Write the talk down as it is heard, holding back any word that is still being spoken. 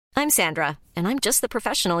I'm Sandra, and I'm just the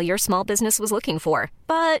professional your small business was looking for.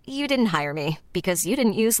 But you didn't hire me because you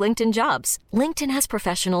didn't use LinkedIn Jobs. LinkedIn has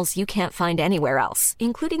professionals you can't find anywhere else,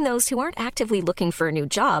 including those who aren't actively looking for a new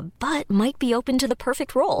job, but might be open to the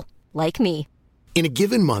perfect role, like me. In a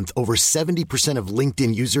given month, over 70% of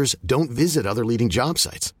LinkedIn users don't visit other leading job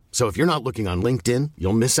sites. So if you're not looking on LinkedIn,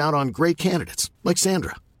 you'll miss out on great candidates like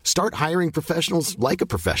Sandra. Start hiring professionals like a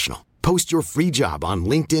professional. Post your free job on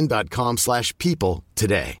linkedin.com/people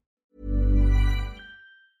today.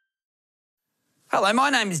 Hello, my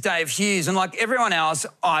name is Dave Hughes, and like everyone else,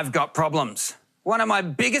 I've got problems. One of my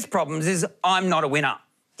biggest problems is I'm not a winner.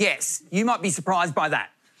 Yes, you might be surprised by that,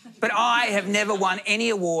 but I have never won any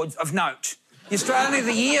awards of note. The Australian of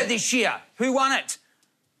the Year this year, who won it?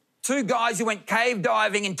 2 guys who went cave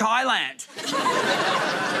diving in Thailand.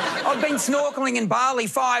 I've been snorkelling in Bali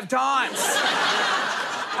 5 times.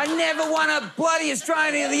 I never won a bloody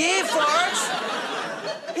Australian of the Year for it.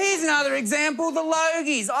 Here's another example, the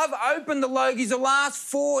Logies. I've opened the Logies the last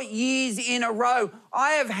 4 years in a row.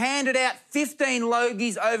 I have handed out 15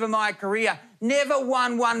 Logies over my career, never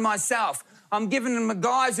won one myself. I'm giving them to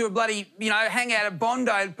guys who are bloody, hang out at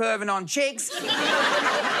Bondi perving on chicks.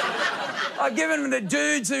 I've given them to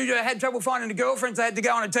dudes who had trouble finding a girlfriend, so they had to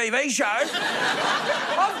go on a TV show.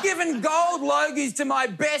 I've given gold Logies to my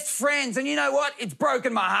best friends, and you know what? It's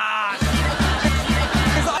broken my heart.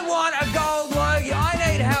 Because I want a gold Logie. I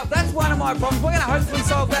need help. That's one of my problems. We're going to hopefully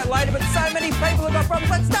solve that later, but so many people have got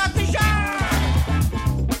problems. Let's start the show!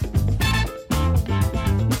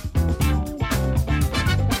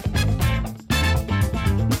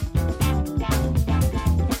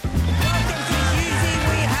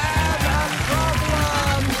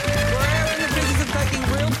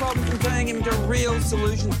 Into real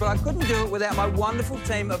solutions, but I couldn't do it without my wonderful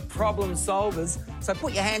team of problem solvers. So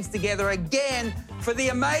put your hands together again for the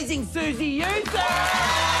amazing Susie Youssef, the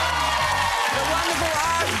wonderful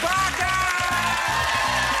Art Barker,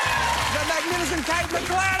 the magnificent Kate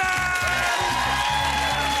McClellan,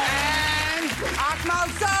 and Akmal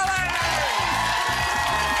Saleh.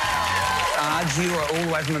 You are all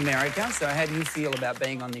the way from America, so how do you feel about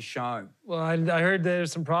being on this show? Well, I heard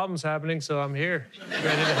there's some problems happening, so I'm here, ready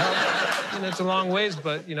to help. It's a long ways,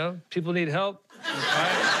 but, people need help. All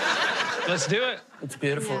right, let's do it. It's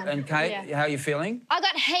beautiful. Yeah. And Kate, how are you feeling? I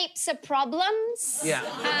got heaps of problems. Yeah.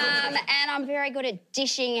 And I'm very good at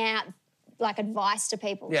dishing out advice to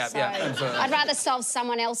people. Yeah, so absolutely. I'd rather solve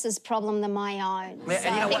someone else's problem than my own. Yeah, so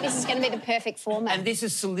I think this is going to be the perfect format. And this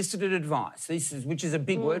is solicited advice, which is a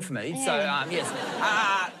big word for me. Yeah. So, yes.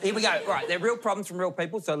 Here we go. Right, they're real problems from real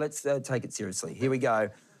people, so let's take it seriously. Here we go.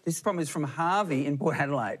 This problem is from Harvey in Port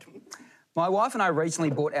Adelaide. My wife and I recently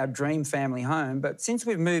bought our dream family home, but since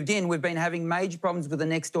we've moved in, we've been having major problems with the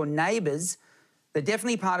next-door neighbours. They're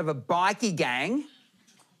definitely part of a bikie gang,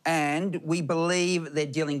 and we believe they're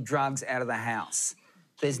dealing drugs out of the house.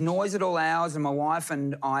 There's noise at all hours, and my wife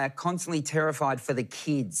and I are constantly terrified for the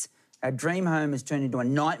kids. Our dream home has turned into a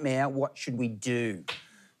nightmare. What should we do?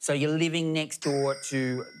 So you're living next door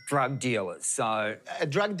to drug dealers, so... A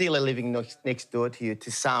drug dealer living next door to you, to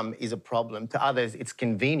some, is a problem. To others, it's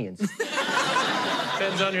convenience.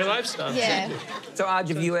 Depends on your lifestyle. Yeah. So,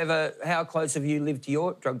 Arj, how close have you lived to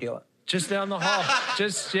your drug dealer? Just down the hall.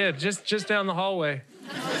 just down the hallway.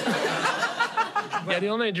 Yeah, the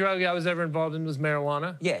only drug I was ever involved in was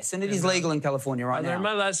marijuana. Yes, and it is legal in California right now. I learned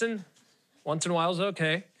my lesson. Once in a while is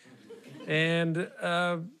okay. And,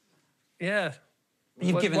 yeah.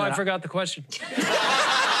 I forgot the question.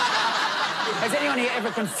 Has anyone here ever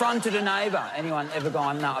confronted a neighbour? Anyone ever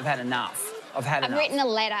gone, no, I've had enough? I've written a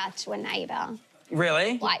letter to a neighbour.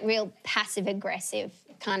 Really? Like real passive-aggressive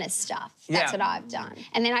kind of stuff. That's what I've done.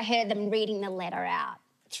 And then I heard them reading the letter out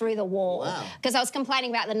through the wall. Because I was complaining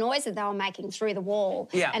about the noise that they were making through the wall.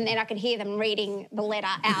 Yeah. And then I could hear them reading the letter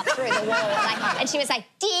out through the wall. And she was like,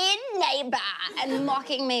 "Dear neighbour," and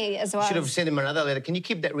mocking me as well. Should have sent him another letter. Can you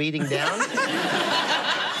keep that reading down?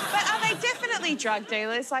 But are they definitely drug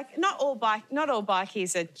dealers? Not all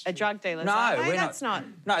bikies are drug dealers. No, we're not.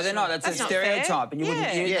 No, they're not. That's a stereotype. And you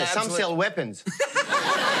wouldn't use Yeah, some sell weapons.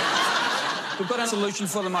 We've got a solution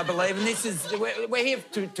for them, I believe, and this is... We're here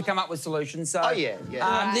to come up with solutions, so... Oh, yeah.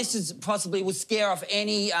 This is possibly will scare off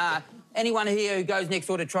anyone here who goes next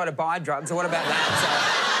door to try to buy drugs, so what about that?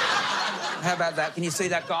 So, how about that? Can you see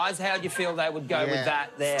that, guys? How do you feel they would go with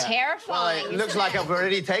that there? It's terrifying. Well, it looks like I've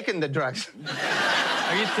already taken the drugs.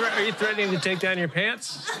 Are you threatening to take down your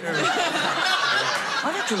pants?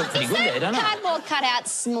 I actually look pretty good there, don't I? Cardboard cut out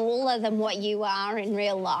smaller than what you are in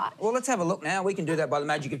real life. Well, let's have a look now. We can do that by the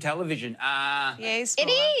magic of television. Yeah, it's it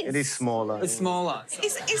is. It is smaller. It's smaller.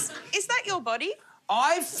 Is that your body?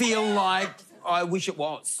 I feel like I wish it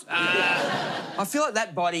was. I feel like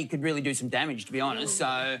that body could really do some damage, to be honest,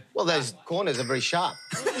 so... Well, those corners are very sharp.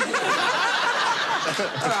 All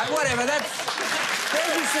right, whatever, there's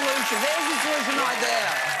your solution. There's your solution right there,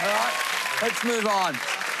 all right? Let's move on.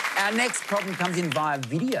 Our next problem comes in via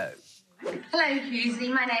video. Hello, Hughesy.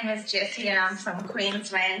 My name is Jessie and I'm from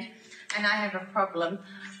Queensland and I have a problem.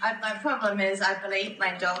 My problem is I believe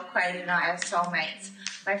my dog Quaid and I are soulmates.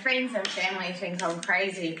 My friends and family think I'm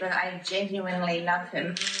crazy, but I genuinely love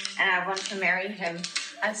him and I want to marry him.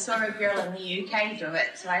 I saw a girl in the UK do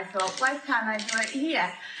it, so I thought, why can't I do it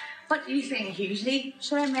here? What do you think, Hughesy?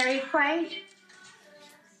 Should I marry Quaid?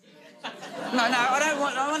 No, I don't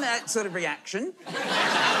want that sort of reaction.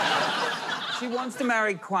 She wants to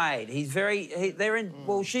marry Quaid.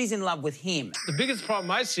 She's in love with him. The biggest problem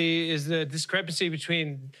I see is the discrepancy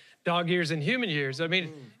between dog years and human years. I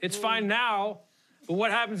mean, it's fine now, but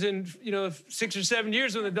what happens in, 6 or 7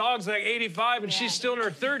 years when the dog's like 85 and she's still in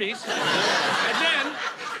her 30s? And then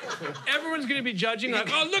everyone's going to be judging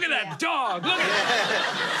like, oh, look at that dog. Look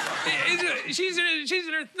at it. She's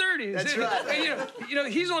in her 30s. That's right.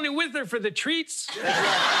 And, he's only with her for the treats. Just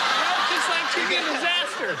like she'd be a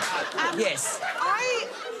disaster. Yes.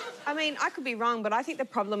 I mean, I could be wrong, but I think the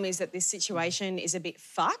problem is that this situation is a bit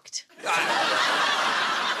fucked. Come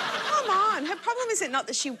on. Her problem is not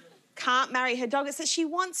that she can't marry her dog, it's that she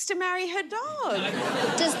wants to marry her dog.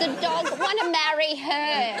 Does the dog want to marry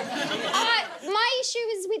her? My issue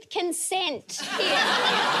is with consent here.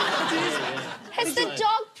 Has the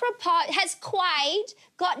dog proposed? Has Quaid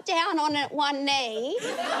got down on one knee?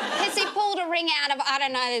 Has he pulled a ring out of, I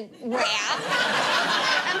don't know, where?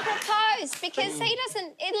 And proposed? Because he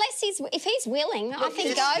doesn't, if he's willing, I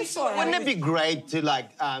think go for it. Wouldn't it be great to,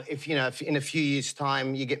 if in a few years'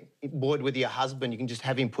 time you get bored with your husband, you can just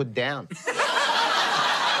have him put down?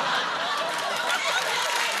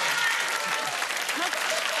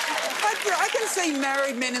 I can see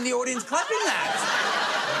married men in the audience clapping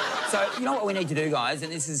that. So, you know what we need to do, guys,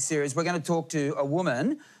 and this is serious. We're going to talk to a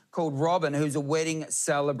woman called Robin, who's a wedding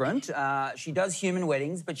celebrant. She does human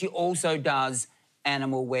weddings, but she also does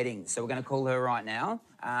animal weddings. So we're going to call her right now.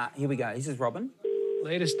 Here we go. This is Robin.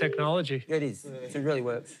 Latest technology. It is. So it really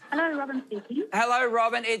works. Hello, Robin speaking. Hello,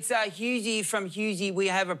 Robin. It's Hughesy from Hughesy. We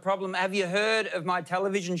have a problem. Have you heard of my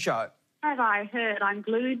television show? Have I heard? I'm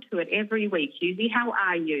glued to it every week, Hughesy. How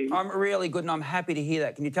are you? I'm really good and I'm happy to hear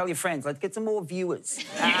that. Can you tell your friends? Let's get some more viewers.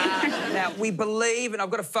 Now, we believe, and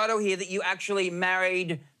I've got a photo here, that you actually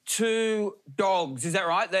married 2 dogs. Is that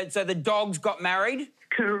right? So the dogs got married?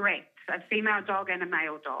 Correct. A female dog and a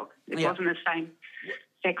male dog. It wasn't the same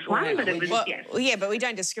sex one, but it was, yes. Well, yeah, but we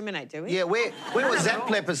don't discriminate, do we? Yeah, where was that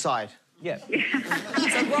plebiscite? Yeah.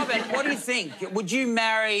 So, Robin, what do you think? Would you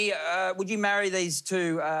marry these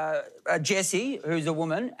 2, Jessie, who's a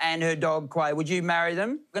woman, and her dog, Quaid? Would you marry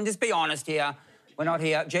them? And just be honest here. We're not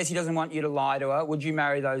here. Jessie doesn't want you to lie to her. Would you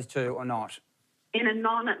marry those 2 or not? In a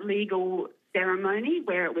non-legal ceremony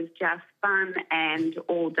where it was just fun and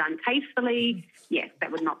all done tastefully, yes,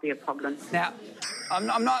 that would not be a problem. Now, I'm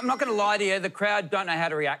not going to lie to you. The crowd don't know how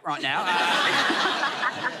to react right now.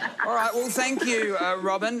 All right. Well, thank you,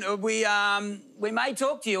 Robin. We may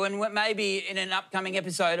talk to you, and maybe in an upcoming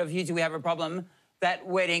episode of Hughesy We Have a Problem, that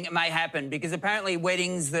wedding may happen, because apparently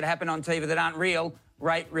weddings that happen on TV that aren't real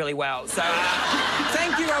rate really well. So,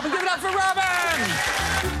 thank you, Robin. Give it up for Robin.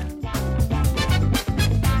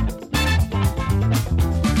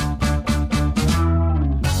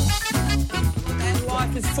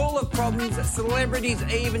 Is full of problems. Celebrities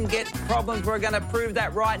even get problems. We're going to prove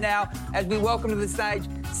that right now as we welcome to the stage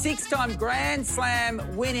 6-time Grand Slam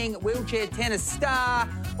winning wheelchair tennis star,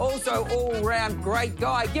 also all-round great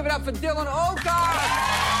guy. Give it up for Dylan Alcott.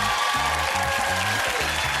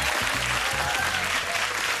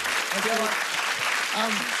 Dylan.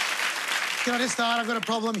 Can I just start? I've got a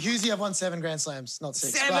problem. Hughesy, I've won 7 Grand Slams, not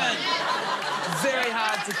 6. 7. But... very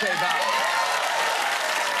hard to keep up.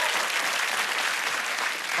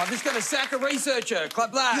 I've just got to sack a researcher.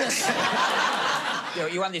 Clap that. Yes. Yeah,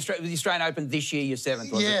 you won the Australian Open this year, your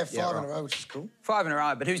 7th, wasn't it? 5 in a row, which is cool. 5 in a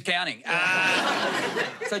row, but who's counting?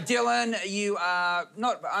 So, Dylan, you are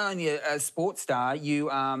not only a sports star, you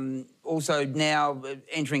also now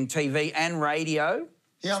entering TV and radio.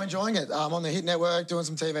 Yeah, I'm enjoying it. I'm on the Hit Network doing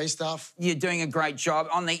some TV stuff. You're doing a great job.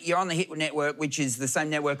 You're on the Hit Network, which is the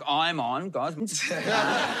same network I'm on, guys.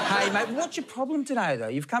 Hey, mate, what's your problem today, though?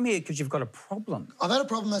 You've come here because you've got a problem. I've had a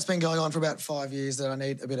problem that's been going on for about 5 years that I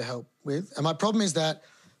need a bit of help with. And my problem is that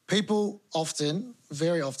people often,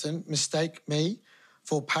 very often, mistake me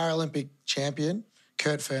for Paralympic champion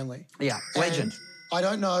Kurt Fearnley. Yeah, legend. And I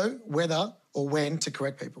don't know whether or when to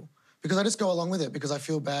correct people. because I just go along with it because I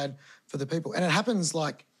feel bad for the people. And it happens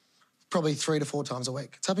like probably 3 to 4 times a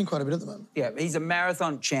week. It's happening quite a bit at the moment. Yeah, he's a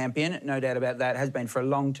marathon champion, no doubt about that, has been for a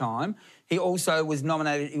long time. He also was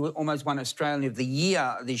nominated, he almost won Australian of the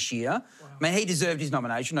Year this year. Wow. I mean, he deserved his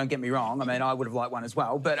nomination, don't get me wrong. I mean, I would have liked one as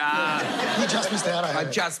well, but... You just missed out, I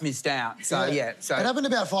just missed out, so yeah. So. It happened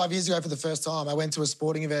about 5 years ago for the first time. I went to a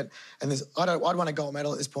sporting event and I'd won a gold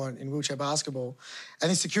medal at this point in wheelchair basketball,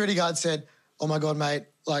 and the security guard said, "Oh, my God, mate,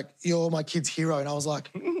 like, you're my kid's hero." And I was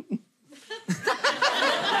like...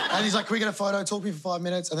 And he's like, "Can we get a photo?" Talk to me for 5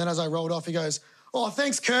 minutes. And then as I rolled off, he goes, "Oh,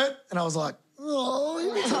 thanks, Kurt." And I was like, "Oh."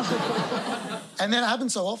 And then it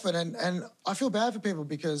happens so often. And I feel bad for people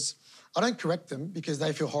because I don't correct them because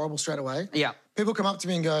they feel horrible straight away. Yeah. People come up to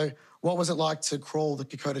me and go, "What was it like to crawl the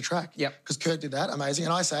Kokoda track?" Yep. Because Kurt did that, amazing.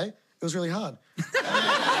 And I say, "It was really hard."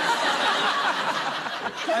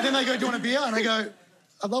 And then they go, "Do you want a beer?" And I go,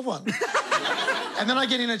 "I'd love one." And then I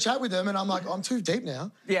get in a chat with them and I'm like, "I'm too deep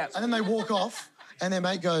now." Yeah. And then they walk off. And their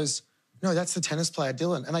mate goes, "No, that's the tennis player,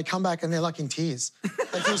 Dylan." And they come back and they're like in tears.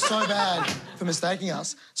 They feel so bad for mistaking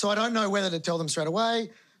us. So I don't know whether to tell them straight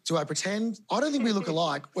away. Do I pretend? I don't think we look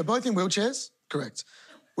alike. We're both in wheelchairs. Correct.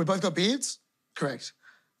 We both got beards. Correct.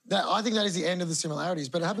 I think that is the end of the similarities,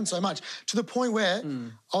 but it happens so much. To the point where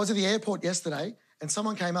I was at the airport yesterday and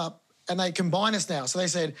someone came up and they combine us now. So they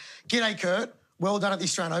said, "G'day, Kurt. Well done at the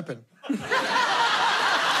Australian Open."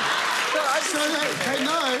 So they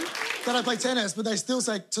know that I play tennis, but they still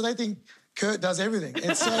say, so they think Kurt does everything.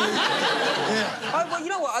 It's so, yeah. Oh, well, you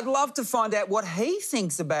know what? I'd love to find out what he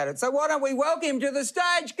thinks about it. So why don't we welcome him to the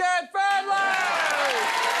stage, Kurt Fearnley!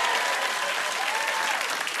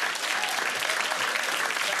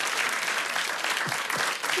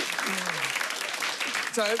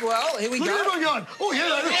 So, well, here we go. Look at everyone going, "Oh,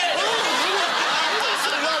 yeah."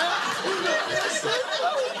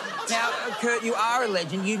 Now, Kurt, you are a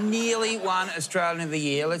legend. You nearly won Australian of the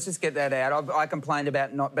Year. Let's just get that out. I complained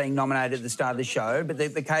about not being nominated at the start of the show, but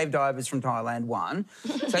the cave divers from Thailand won.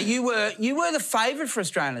 So you were the favourite for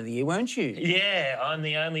Australian of the Year, weren't you? Yeah, I'm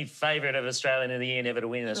the only favourite of Australian of the Year never to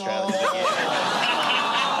win Australian of the Year.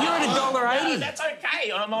 You're at $1.80. No, that's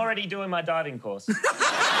okay. I'm already doing my diving course.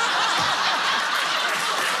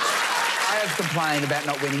 I have complained about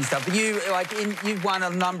not winning stuff, but you've won a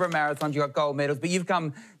number of marathons. You got gold medals, but you've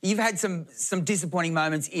had some disappointing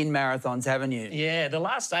moments in marathons, haven't you? Yeah, the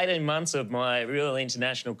last 18 months of my real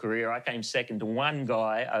international career, I came second to one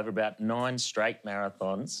guy over about 9 straight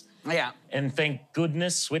marathons. Yeah. And thank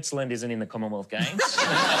goodness Switzerland isn't in the Commonwealth Games.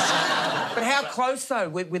 But how close though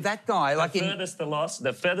with that guy?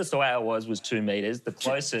 The furthest away I was 2 metres. The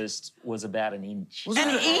closest was about an inch. An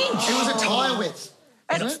inch? It was a tyre width.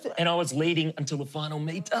 And I was leading until the final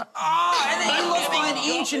metre. Oh, and then you lost by an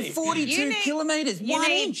inch and 42 kilometres. You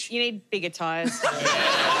need bigger tyres.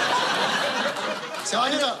 So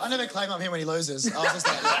I never claim I'm him when he loses. I was just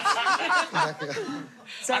like, exactly.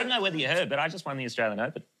 So I don't know whether you heard, but I just won the Australian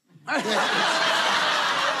Open.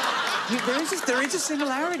 There is a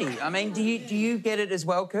similarity. I mean, do you get it as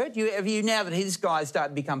well, Kurt? Have you now that this guy's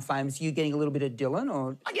starting to become famous, are you getting a little bit of Dylan,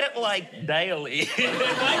 or...? I get it, like, daily. If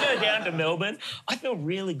I go down to Melbourne, I feel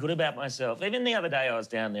really good about myself. Even the other day I was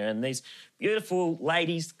down there and these beautiful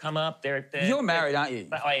ladies come up. You're married, aren't you?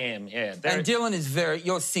 I am, yeah. And Dylan is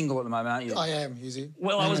you're single at the moment, aren't you? I am, Husey.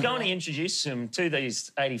 Well, I was going to introduce him to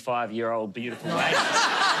these 85-year-old beautiful ladies.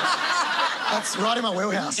 That's right in my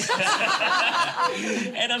wheelhouse.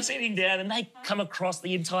 And I'm sitting down and they come across,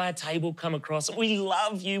 the entire table come across. "We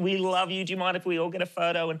love you, we love you. Do you mind if we all get a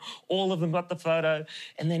photo?" And all of them got the photo.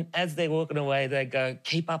 And then as they're walking away, they go,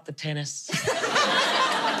 "Keep up the tennis."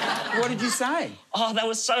 What did you say? Oh, that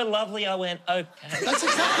was so lovely. I went, "Okay." That's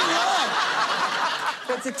exactly right.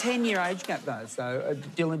 That's a 10-year age gap, though. So,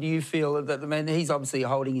 Dylan, do you feel that... I mean, he's obviously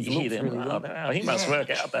holding his looks really well. He must work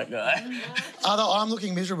out, that guy. Either I'm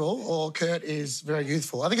looking miserable or Kurt is very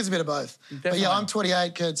youthful. I think it's a bit of both. Definitely. But, yeah, I'm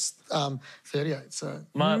 28, Kurt's 38, so...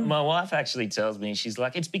 My wife actually tells me, she's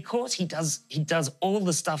like, "It's because he does all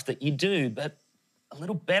the stuff that you do, but a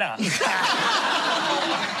little better."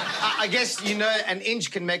 I guess, an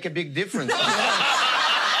inch can make a big difference.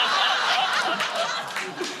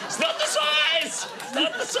 It's not the size! It's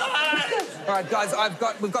not the size! All right, guys,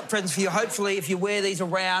 we've got presents for you. Hopefully, if you wear these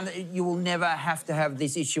around, you will never have to have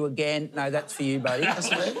this issue again. No, that's for you, buddy. That's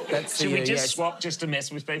for you. Should we just swap just to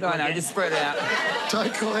mess with people? No, just spread it out.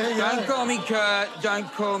 Don't call me Kurt.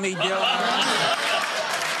 Don't call me Dylan.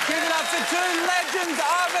 Give it up for 2 legends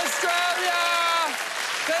of Australia.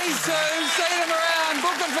 These 2, see them around.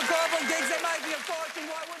 Book them for corporate gigs. They're making a fortune.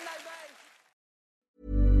 Why wouldn't they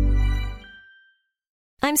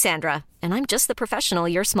be? I'm Sandra, and I'm just the professional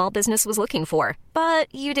your small business was looking for. But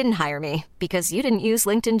you didn't hire me because you didn't use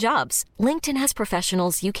LinkedIn Jobs. LinkedIn has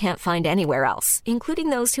professionals you can't find anywhere else, including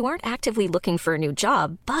those who aren't actively looking for a new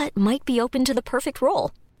job, but might be open to the perfect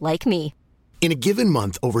role, like me. In a given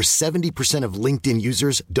month, over 70% of LinkedIn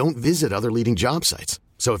users don't visit other leading job sites.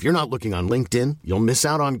 So if you're not looking on LinkedIn, you'll miss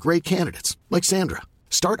out on great candidates like Sandra.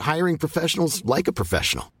 Start hiring professionals like a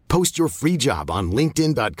professional. Post your free job on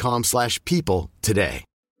linkedin.com/people today.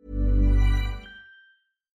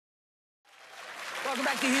 Welcome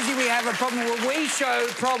back to Hughesy. We have a problem where we show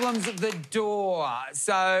problems at the door.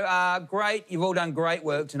 So, great. You've all done great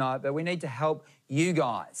work tonight, but we need to help you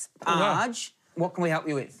guys. Arj, what can we help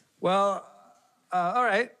you with? Well, all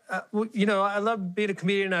right. You know, I love being a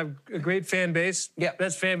comedian. I have a great fan base. Yeah.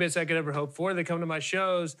 Best fan base I could ever hope for. They come to my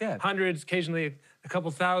shows, hundreds, occasionally a couple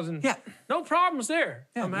thousand. Yeah. No problems there.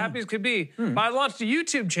 Yeah, I'm happy as could be. But I launched a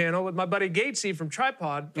YouTube channel with my buddy Gatesy from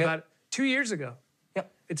Tripod about 2 years ago. Yep.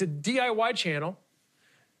 It's a DIY channel,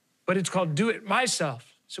 but it's called Do It Myself.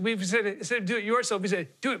 So we said, instead of do it yourself, we said,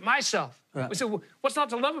 do it myself. Right. We said, well, what's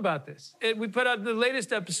not to love about this? And we put out the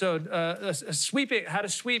latest episode, a sweeping, how to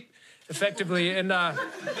sweep effectively, and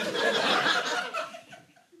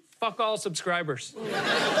fuck all subscribers.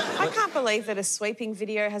 I can't believe that a sweeping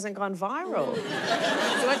video hasn't gone viral.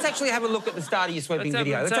 So let's actually have a look at the start of your sweeping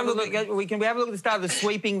video. Let's have a look. Can we have a look at the start of the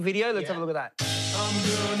sweeping video? Let's have a look at that.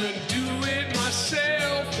 I'm gonna do it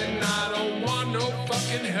myself, and I don't want no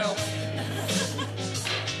fucking help.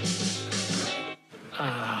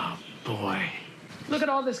 Oh, boy. Look at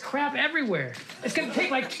all this crap everywhere. It's gonna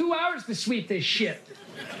take like 2 hours to sweep this shit.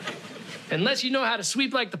 Unless you know how to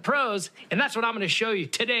sweep like the pros, and that's what I'm gonna show you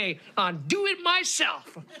today on Do It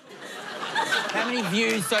Myself. How many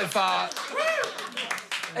views so far?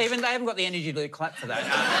 Even they haven't got the energy to clap for that.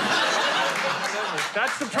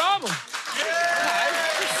 That's the problem.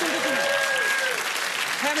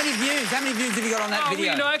 How many views? How many views have you got on that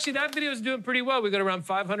video? You know, actually, that video is doing pretty well. We got around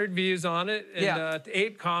 500 views on it and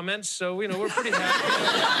 8 comments, so, you know, we're pretty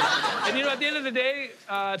happy. And, you know, at the end of the day,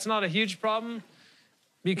 it's not a huge problem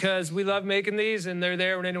because we love making these and they're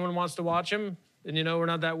there when anyone wants to watch them. And, you know, we're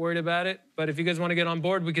not that worried about it. But if you guys want to get on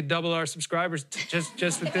board, we could double our subscribers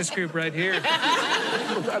just with this group right here.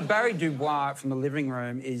 Look, Barry Dubois from The Living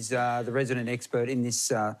Room is the resident expert in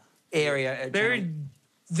this area.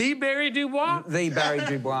 The Barry Dubois? The Barry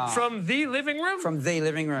Dubois. From The Living Room? From The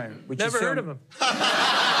Living Room. Which Never heard of him.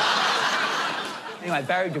 Anyway,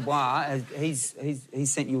 Barry Dubois, he's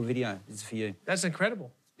sent you a video. This is for you. That's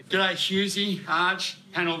incredible. G'day, Hughesy, Arj,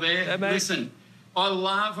 panel there. Hey, mate. Listen, I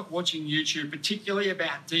love watching YouTube, particularly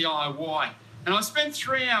about DIY. And I spent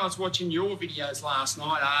 3 hours watching your videos last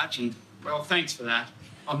night, Arj, and, well, thanks for that.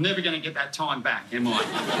 I'm never going to get that time back, am I?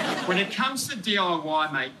 When it comes to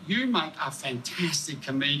DIY, mate, you make a fantastic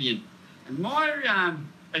comedian. And my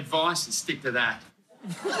advice is stick to that.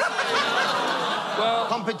 Well,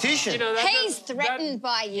 competition. You know, He's threatened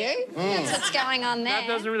by you. That's what's going on there. That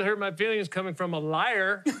doesn't really hurt my feelings coming from a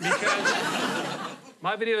liar because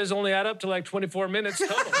my videos only add up to like 24 minutes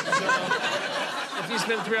total. So if you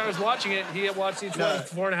spend 3 hours watching it, he watched each one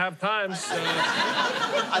 4.5 times. So.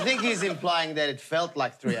 I think he's implying that it felt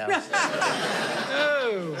like 3 hours.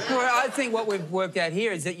 No. Well, I think what we've worked out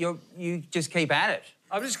here is that you just keep at it.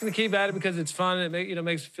 I'm just going to keep at it because it's fun and it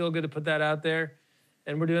makes it feel good to put that out there.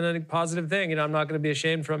 And we're doing a positive thing. You know, I'm not going to be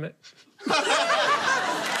ashamed from it. Come on,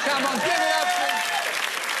 give it up for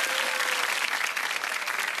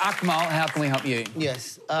Akmal, how can we help you?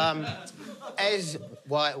 Yes.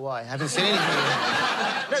 Why? I haven't said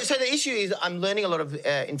anything. No, so the issue is I'm learning a lot of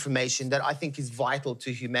information that I think is vital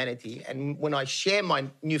to humanity. And when I share my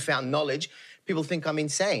newfound knowledge, people think I'm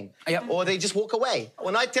insane. Yep. Or they just walk away.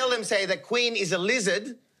 When I tell them, say, that Queen is a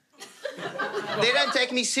lizard, they don't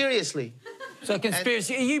take me seriously. So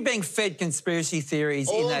conspiracy, are you being fed conspiracy theories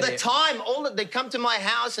all in that the time? They come to my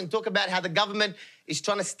house and talk about how the government is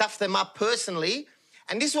trying to stuff them up personally.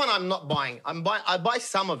 And this one I'm not buying. I buy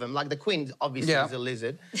some of them, like the Queen obviously is a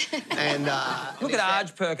lizard. And look at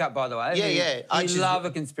Arj perk up, by the way. Yeah. I love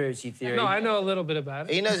a conspiracy theory. No, I know a little bit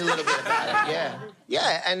about it. He knows a little bit about it,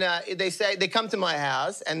 yeah. And they come to my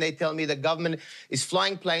house and they tell me the government is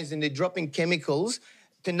flying planes and they're dropping chemicals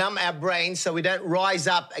to numb our brains so we don't rise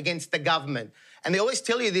up against the government. And they always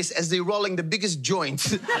tell you this as they're rolling the biggest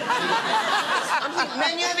joints. I'm thinking,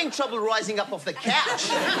 man, you're having trouble rising up off the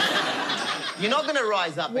couch. You're not going to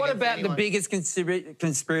rise up. What about anyone. the biggest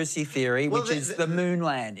conspiracy theory, which is the moon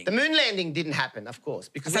landing? The moon landing didn't happen, of course.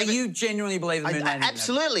 Because so you genuinely believe the moon landing? I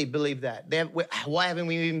absolutely believe that. Why haven't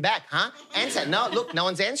we been back, huh? Answer. No, look, no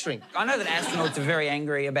one's answering. I know that astronauts are very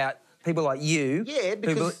angry about people like you Yeah,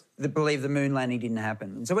 because... that believe the moon landing didn't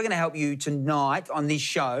happen. And so we're going to help you tonight on this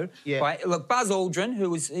show. Yeah. Look, Buzz Aldrin,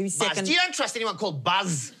 who was second... You don't trust anyone called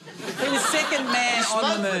Buzz. He was second man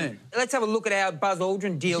on the moon. Let's have a look at how Buzz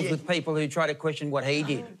Aldrin deals with people who try to question what he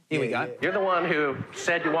did. Here we go. You're the one who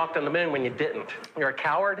said you walked on the moon when you didn't. You're a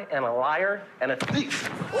coward and a liar and a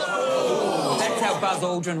thief. That's how Buzz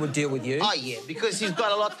Aldrin would deal with you. Oh, yeah, because he's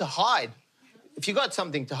got a lot to hide. If you got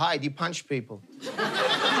something to hide, you punch people.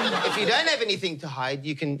 If you don't have anything to hide,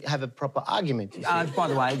 you can have a proper argument. By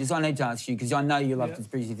the way, I need to ask you, because I know you love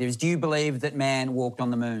conspiracy theories. Do you believe that man walked on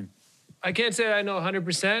the moon? I can't say I know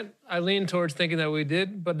 100%. I lean towards thinking that we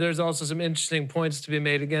did, but there's also some interesting points to be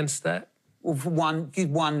made against that. Well, give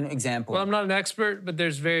one example. Well, I'm not an expert, but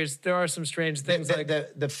there are some strange things like...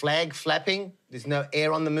 The flag flapping, there's no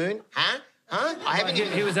air on the moon, huh?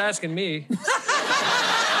 He was asking me.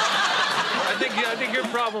 I think your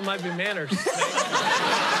problem might be manners.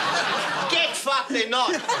 Get fucked, they're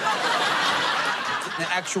not.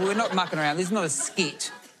 Actually, we're not mucking around. This is not a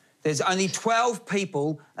skit. There's only 12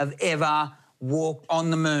 people have ever walked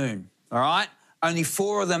on the moon, all right? Only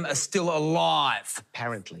 4 of them are still alive.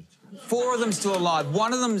 Apparently. 4 of them still alive.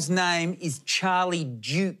 One of them's name is Charlie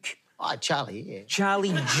Duke. Oh, Charlie, yeah. Charlie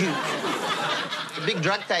Duke. A big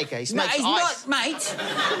drug taker. He smokes he's ice. not, mate.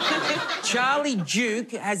 Charlie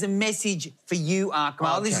Duke has a message for you,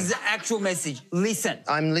 Akmal. Okay. This is an actual message. Listen.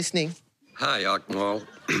 I'm listening. Hi, Akmal.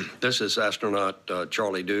 This is astronaut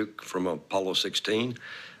Charlie Duke from Apollo 16.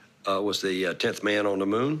 Was the 10th man on the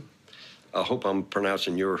moon. I hope I'm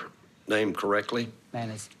pronouncing your name correctly.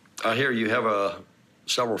 Manners. I hear you have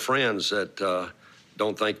several friends that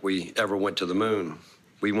don't think we ever went to the moon.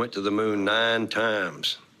 We went to the moon 9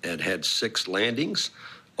 times and had 6 landings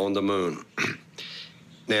on the moon.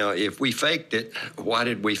 Now, if we faked it, why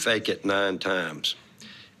did we fake it 9 times?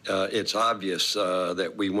 It's obvious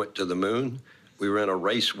that we went to the moon. We were in a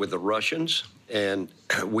race with the Russians, and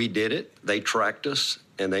we did it. They tracked us,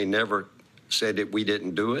 and they never said that we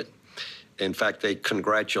didn't do it. In fact, they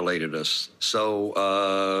congratulated us. So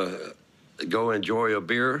go enjoy a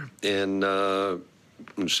beer and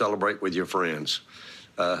celebrate with your friends.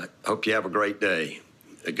 Hope you have a great day.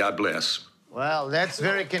 God bless. Well, that's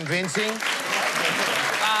very convincing.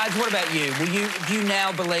 What about you? Do you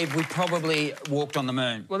now believe we probably walked on the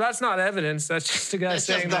moon? Well, that's not evidence. That's just a guy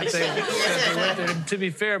saying that they went there, to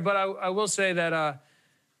be fair. But I will say that I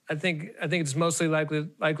think it's mostly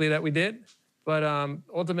likely that we did. But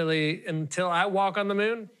ultimately, until I walk on the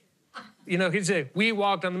moon, he'd say, we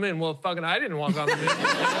walked on the moon. Well, fucking I didn't walk on the moon.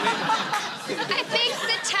 I think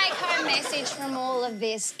the take-home message from all of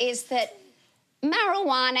this is that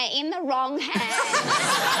marijuana in the wrong hands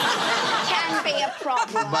can be a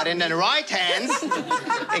problem. But in the right hands,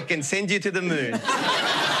 it can send you to the moon. All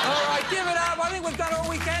right, give it up. I think we've done all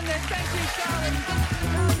we can then. Thank you, Charlie.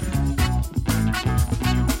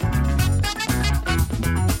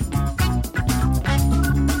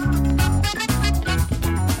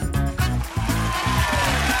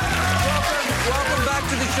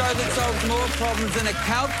 That solves more problems than a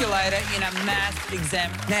calculator in a maths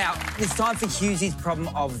exam. Now, it's time for Hughesy's problem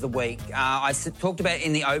of the week. I talked about it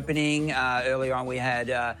in the opening. Earlier on, we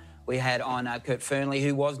had on Kurt Fearnley,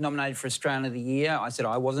 who was nominated for Australian of the Year. I said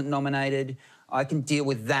I wasn't nominated. I can deal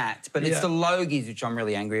with that. But it's the Logies which I'm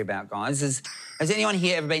really angry about, guys. Has anyone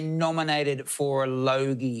here ever been nominated for a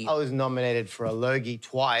Logie? I was nominated for a Logie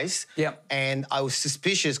twice. Yep. And I was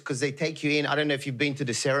suspicious because they take you in. I don't know if you've been to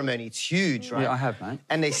the ceremony. It's huge, right? Yeah, I have, mate.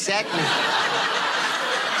 And they sat me. I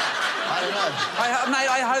don't know.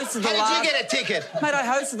 I hosted the last... How did you get a ticket? Mate, I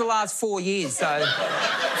hosted the last 4 years, so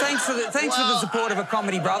thanks for the support of a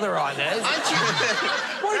comedy brother right there. Aren't you?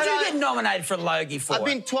 What did you get nominated for a Logie for? I've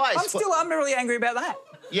been twice. I'm really angry about that.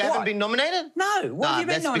 You haven't been nominated? No. What have you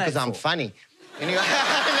been nominated for? That's because I'm funny. Anyway,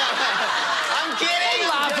 I'm kidding. Don't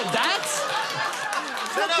laugh at that.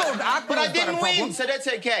 But I didn't win, so that's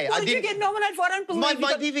okay. What did you get nominated for? I don't believe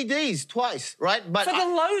my DVDs twice, right? But for the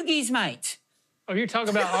Logies, mate. Oh, you're talking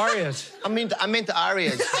about arias. I meant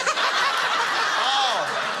arias. Oh,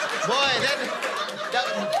 boy,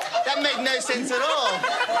 that made no sense at all.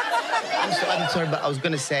 I'm sorry, but I was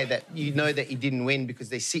going to say that you know that you didn't win because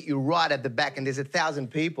they sit you right at the back and there's 1,000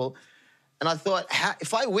 people. And I thought,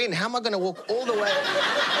 if I win, how am I going to walk all the way? Wait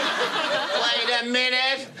a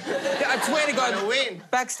minute. I swear to God, win.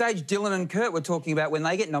 Backstage, Dylan and Kurt were talking about when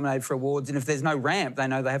they get nominated for awards and if there's no ramp, they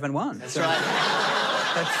know they haven't won. That's right.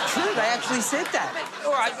 That's true. They actually said that.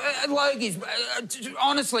 All right, Logies,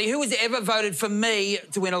 honestly, who has ever voted for me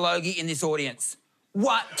to win a Logie in this audience?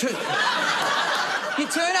 What? 2. You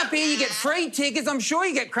turn up here, you get free tickets. I'm sure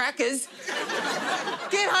you get crackers.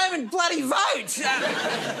 Get home and bloody vote.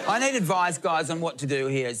 I need advice, guys, on what to do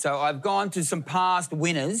here. So I've gone to some past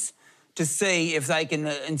winners to see if they can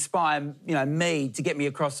inspire, me to get me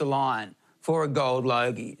across the line for a gold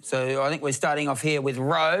Logie. So I think we're starting off here with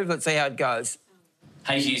Rove. Let's see how it goes.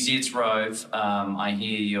 Hey, Hughesy, it's Rove. I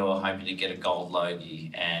hear you're hoping to get a gold Logie,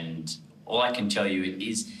 and all I can tell you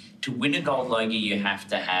is to win a gold Logie, you have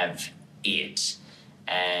to have it.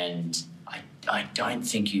 And I don't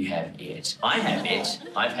think you have it. I have it.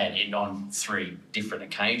 I've had it on 3 different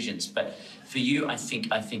occasions. But for you, I think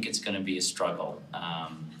it's going to be a struggle.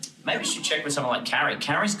 Maybe you should check with someone like Carrie.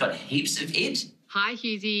 Carrie's got heaps of it. Hi,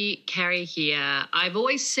 Hughesy. Carrie here. I've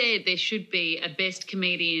always said there should be a best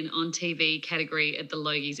comedian on TV category at the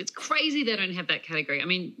Logies. It's crazy they don't have that category. I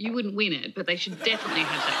mean, you wouldn't win it, but they should definitely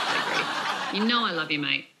have that category. You know I love you,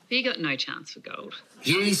 mate. But you got no chance for gold.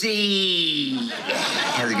 Hughesy!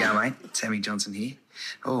 How's it going, mate? Sammy Johnson here.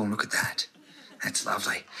 Oh, look at that. That's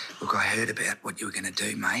lovely. Look, I heard about what you were going to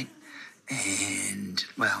do, mate. And,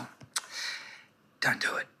 well, don't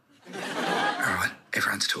do it. All right?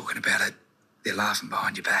 Everyone's talking about it. They're laughing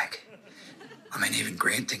behind your back. I mean, even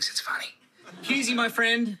Grant thinks it's funny. Hughesy, my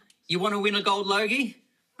friend, you want to win a gold Logie?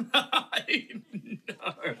 No.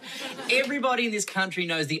 Everybody in this country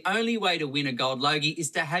knows the only way to win a gold Logie is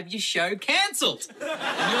to have your show cancelled.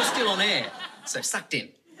 And you're still on air, so sucked in.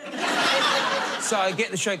 So get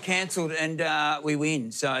the show cancelled and we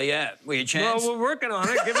win. So, yeah, we're a chance. Well, we're working on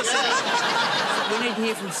it. Give us a... We need to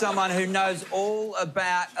hear from someone who knows all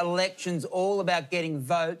about elections, all about getting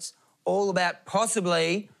votes, all about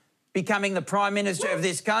possibly becoming the Prime Minister of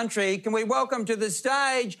this country. Can we welcome to the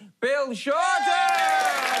stage Bill Shorten?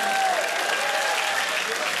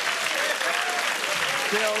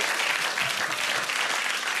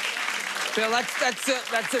 Bill, that's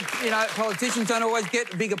politicians don't always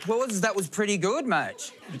get big applause. That was pretty good,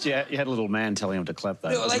 mate. But yeah, you had a little man telling him to clap, though.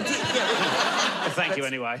 Bill, Thank you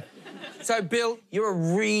anyway. So, Bill, you're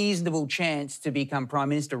a reasonable chance to become Prime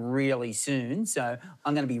Minister really soon, so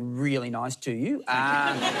I'm going to be really nice to you.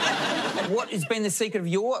 What has been the secret of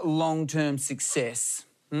your long-term success?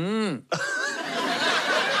 Well,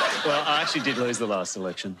 I actually did lose the last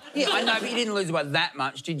election. Yeah, I know, but you didn't lose by that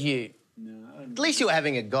much, did you? No. At least you were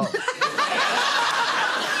having a go.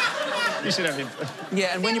 You should have him.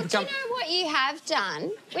 Yeah, and when you become... Do you know what you have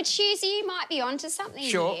done? Which, Hughesy, you might be onto something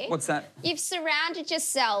Sure, here. what's that? You've surrounded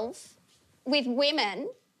yourself with women...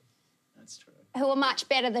 That's true. ...who are much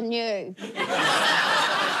better than you.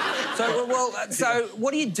 So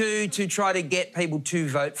what do you do to try to get people to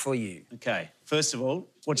vote for you? OK, first of all,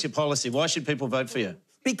 what's your policy? Why should people vote for you?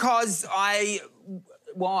 Because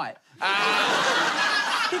why?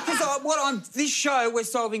 Because this show, we're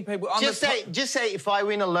solving people... Just say, if I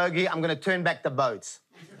win a Logie, I'm going to turn back the boats.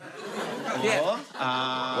 Yeah.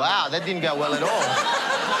 Wow, that didn't go well at all.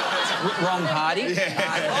 Wrong party.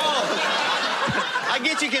 Yeah. I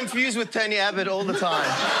get you confused with Tony Abbott all the time.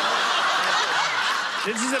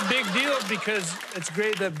 This is a big deal because it's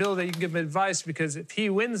great that, Bill, that you can give him advice because if he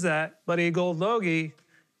wins that, buddy, a gold Logie,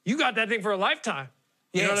 you got that thing for a lifetime.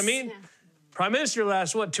 You know what I mean? Yeah. Prime Minister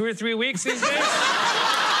lasts, 2 or 3 weeks these days? It's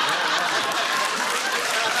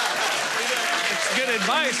good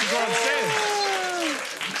advice, is what I'm saying.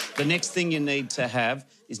 The next thing you need to have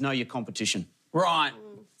is know your competition. Right.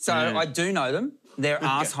 So I do know them. They're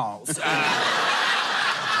assholes.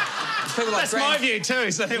 People like That's my view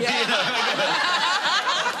too, so So,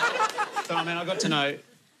 I mean, I got to know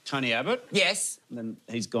Tony Abbott. Yes. And then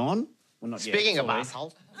he's gone. Well, not yet. Speaking of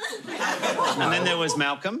assholes. And then there was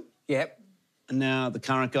Malcolm. Yep. And now the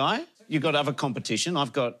current guy. You've got other competition.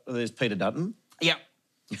 There's Peter Dutton. Yep.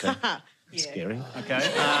 Okay. Scary. Okay.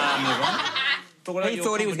 Move on. He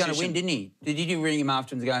thought he was going to win, didn't he? Did you ring him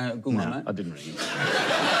after and go, good one, mate? I didn't ring him.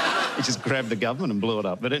 He just grabbed the government and blew it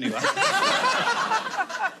up. But anyway.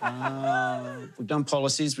 We've done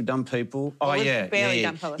policies, we've done people. Well, we've barely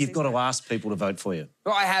done policies. You've got to ask people to vote for you.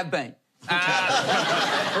 Well, I have been.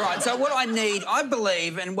 Right, so what I need, I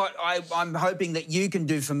believe, and what I'm hoping that you can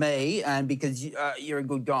do for me, and because you're a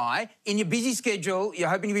good guy, in your busy schedule, you're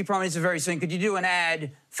hoping to be Prime Minister very soon, could you do an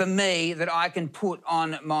ad for me that I can put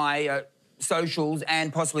on my socials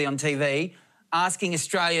and possibly on TV, asking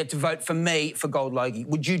Australia to vote for me for Gold Logie?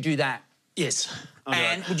 Would you do that? Yes.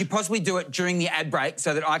 And would you possibly do it during the ad break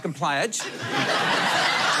so that I can play it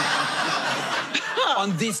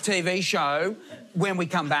on this TV show when we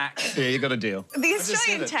come back? Yeah, you got a deal. The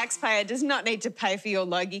Australian taxpayer does not need to pay for your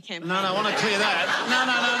Logie campaign. No, I want to clear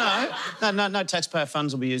that. No taxpayer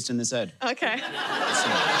funds will be used in this ad. OK.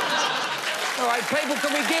 All right, people,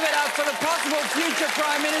 can we give it up for the possible future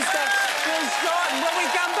Prime Minister Bill Shorten. When we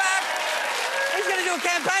come back, he's going to do a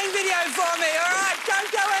campaign video for me. All right,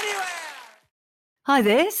 don't go anywhere. Hi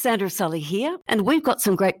there, Sandra Sully here, and we've got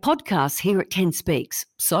some great podcasts here at 10 Speaks.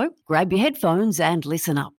 So grab your headphones and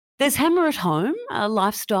listen up. There's Hammer at Home, a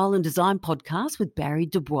lifestyle and design podcast with Barry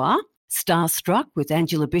Dubois. Starstruck with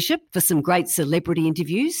Angela Bishop for some great celebrity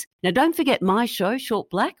interviews. Now, don't forget my show, Short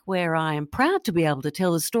Black, where I am proud to be able to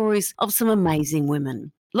tell the stories of some amazing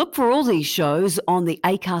women. Look for all these shows on the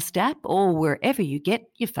Acast app or wherever you get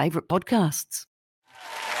your favourite podcasts.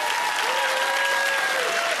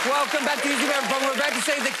 Welcome back to Easy Everyone. We're about to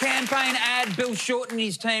see the campaign ad Bill Shorten and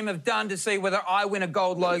his team have done to see whether I win a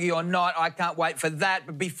gold logie or not. I can't wait for that.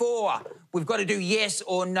 But before, we've got to do yes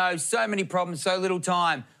or no. So many problems, so little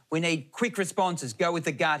time. We need quick responses. Go with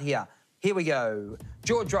the gut here. Here we go.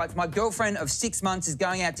 George writes, my girlfriend of 6 months is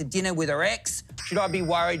going out to dinner with her ex. Should I be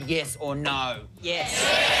worried, yes or no?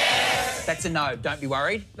 Yes. That's a no. Don't be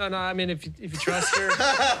worried. No, I mean, if you trust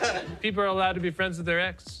her, people are allowed to be friends with their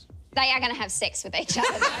ex. They are going to have sex with each other.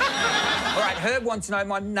 All right, Herb wants to know,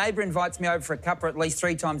 my neighbour invites me over for a cuppa at least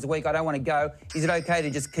 3 times a week. I don't want to go. Is it okay to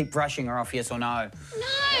just keep brushing her off, yes or no? No.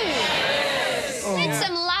 Let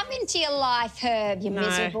some love into your life, Herb, you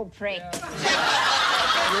miserable prick.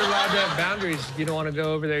 You're allowed to have boundaries. If you don't want to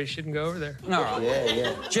go over there, you shouldn't go over there. All right.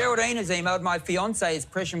 Yeah. Geraldine has emailed, my fiancé is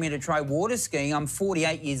pressuring me to try water skiing. I'm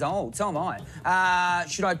 48 years old, so am I.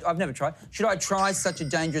 I've never tried. Should I try such a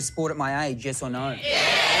dangerous sport at my age, yes or no?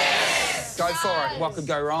 Yes! Go for it. What could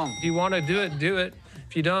go wrong? If you want to do it, do it.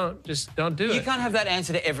 If you don't, just don't do it. You can't have that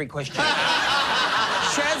answer to every question.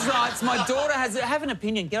 Shaz writes, my daughter has... Have an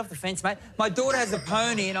opinion. Get off the fence, mate. My daughter has a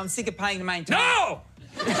pony and I'm sick of paying to maintain... No!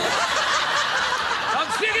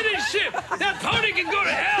 I'm sick of this shit. That pony can go to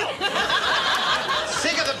hell.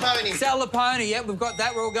 Sick of the pony. Sell the pony. Yeah, we've got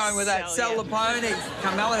that. We're all going with that. Sell the pony.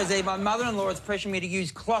 Carmela has emailed, my mother-in-law is pressuring me to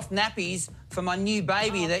use cloth nappies for my new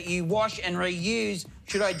baby that you wash and reuse.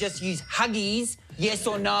 Should I just use Huggies? Yes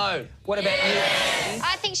or no? What about you?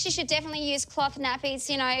 I think she should definitely use cloth nappies,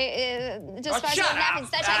 disposable shut nappies.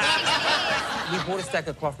 up. They take 6 years. We bought a stack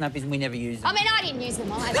of cloth nappies and we never used them. I mean, I didn't use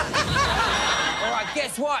them either. All right,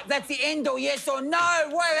 guess what? That's the end or yes or no.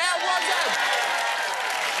 Well, how was it?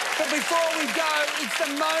 But before we go, it's the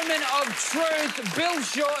moment of truth. Bill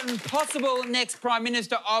Shorten, possible next Prime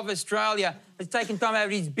Minister of Australia, has taken time out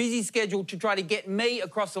of his busy schedule to try to get me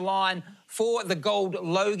across the line for the Gold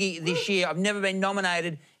Logie this year. I've never been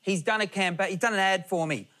nominated. He's done a campaign. He's done an ad for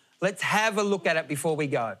me. Let's have a look at it before we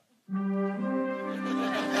go.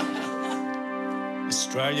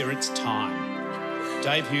 Australia, it's time.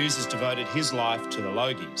 Dave Hughes has devoted his life to the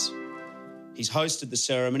Logies. He's hosted the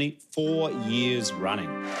ceremony 4 years running.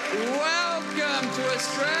 Welcome to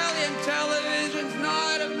Australian Television's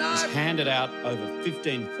Night of Night. He's handed out over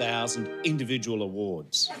 15,000 individual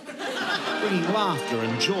awards, bringing laughter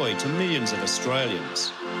and joy to millions of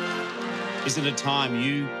Australians. Isn't it time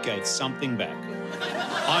you gave something back?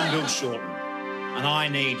 I'm Bill Shorten, and I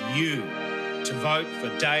need you to vote for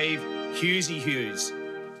Dave Hughesy Hughes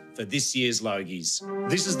for this year's Logies.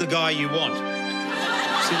 This is the guy you want.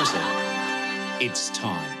 Seriously, it's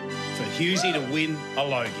time for Hughesy to win a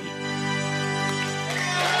Logie.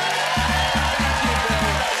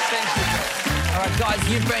 All right, guys,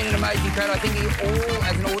 you've been an amazing crowd. I think you all,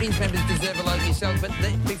 as an audience members, deserve a Logie yourselves. But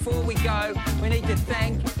before we go, we need to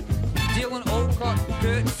thank Dylan Alcott,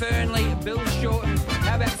 Kurt Fernley, Bill Shorten.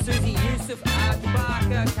 How about Susie Youssef, Art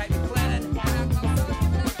Barker, Kate McLennan?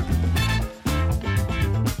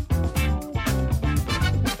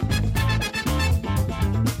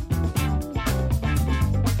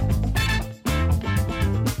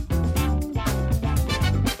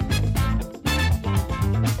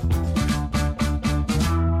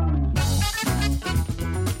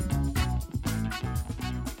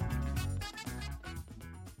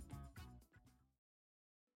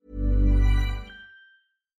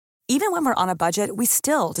 Even when we're on a budget, we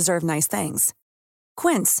still deserve nice things.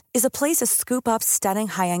 Quince is a place to scoop up stunning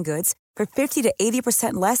high-end goods for 50 to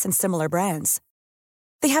 80% less than similar brands.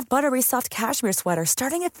 They have buttery soft cashmere sweaters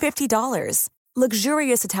starting at $50,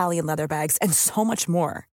 luxurious Italian leather bags, and so much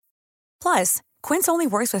more. Plus, Quince only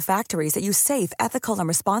works with factories that use safe, ethical, and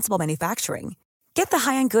responsible manufacturing. Get the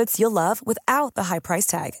high-end goods you'll love without the high price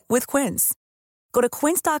tag with Quince. Go to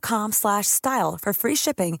quince.com/style for free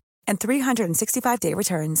shipping and 365-day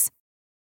returns.